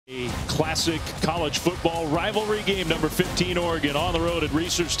A classic college football rivalry game, number 15 Oregon on the road at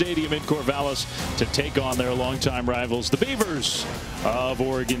Research Stadium in Corvallis to take on their longtime rivals, the Beavers of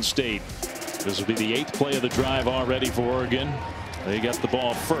Oregon State. This will be the 8th play of the drive already for Oregon. They got the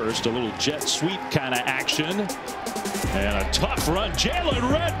ball first, a little jet sweep kind of action. And a tough run.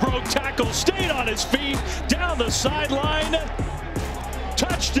 Jalen Red broke tackle, stayed on his feet, down the sideline.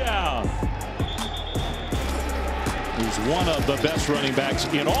 Touchdown. Who's one of the best running backs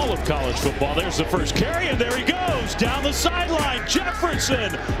in all of college football. There's the first carry, and there he goes down the sideline.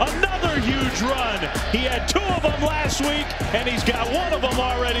 Jefferson, another huge run. He had 2 of them last week, and he's got 1 of them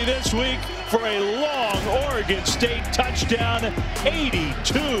already this week for a long Oregon State touchdown,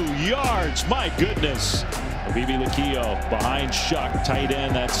 82 yards. My goodness. Beavers behind Shuck, tight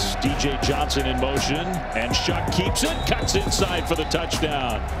end. That's DJ Johnson in motion, and Shuck keeps it, cuts inside for the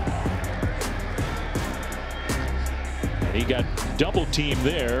touchdown. He got double teamed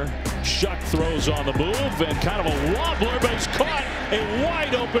there. Shuck throws on the move and kind of a wobbler, but he's caught a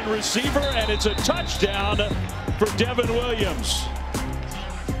wide open receiver, and it's a touchdown for Devin Williams.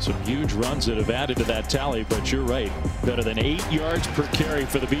 Some huge runs that have added to that tally, but you're right. Better than 8 yards per carry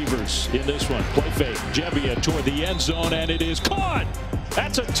for the Beavers in this one. Play fake. Jebbia toward the end zone, and it is caught.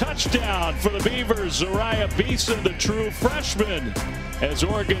 That's a touchdown for the Beavers. Zariah Beeson, the true freshman, as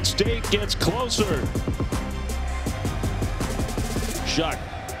Oregon State gets closer. Shuck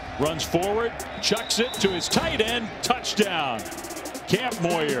runs forward, chucks it to his tight end, touchdown. Camp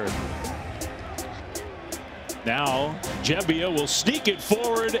Moyer. Now Jebbia will sneak it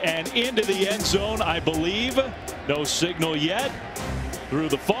forward and into the end zone, I believe. No signal yet. Through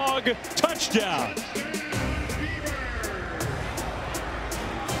the fog, touchdown.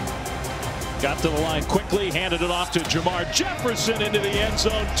 Got to the line quickly, handed it off to Jemar Jefferson into the end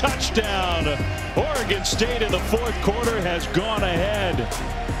zone, touchdown. Oregon State in the 4th quarter has gone ahead.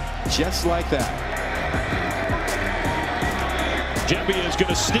 Just like that. Jebbia is going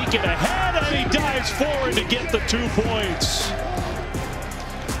to sneak it ahead, and he dives forward to get the 2 points.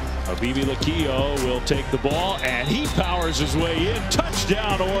 Beavers will take the ball, and he powers his way in.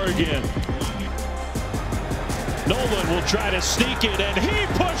 Touchdown, Oregon. Nolan will try to sneak it, and he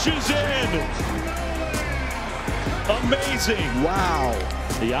pushes in. Amazing. Wow.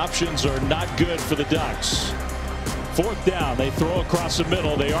 The options are not good for the Ducks. 4th down, they throw across the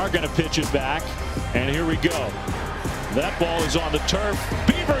middle. They are going to pitch it back, and here we go. That ball is on the turf.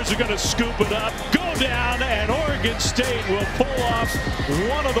 Beavers are going to scoop it up, go down, and Oregon State will pull off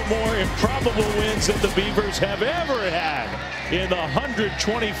one of the more improbable wins that the Beavers have ever had in the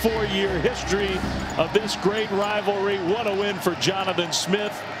 124-year history of this great rivalry. What a win for Jonathan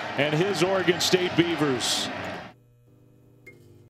Smith and his Oregon State Beavers.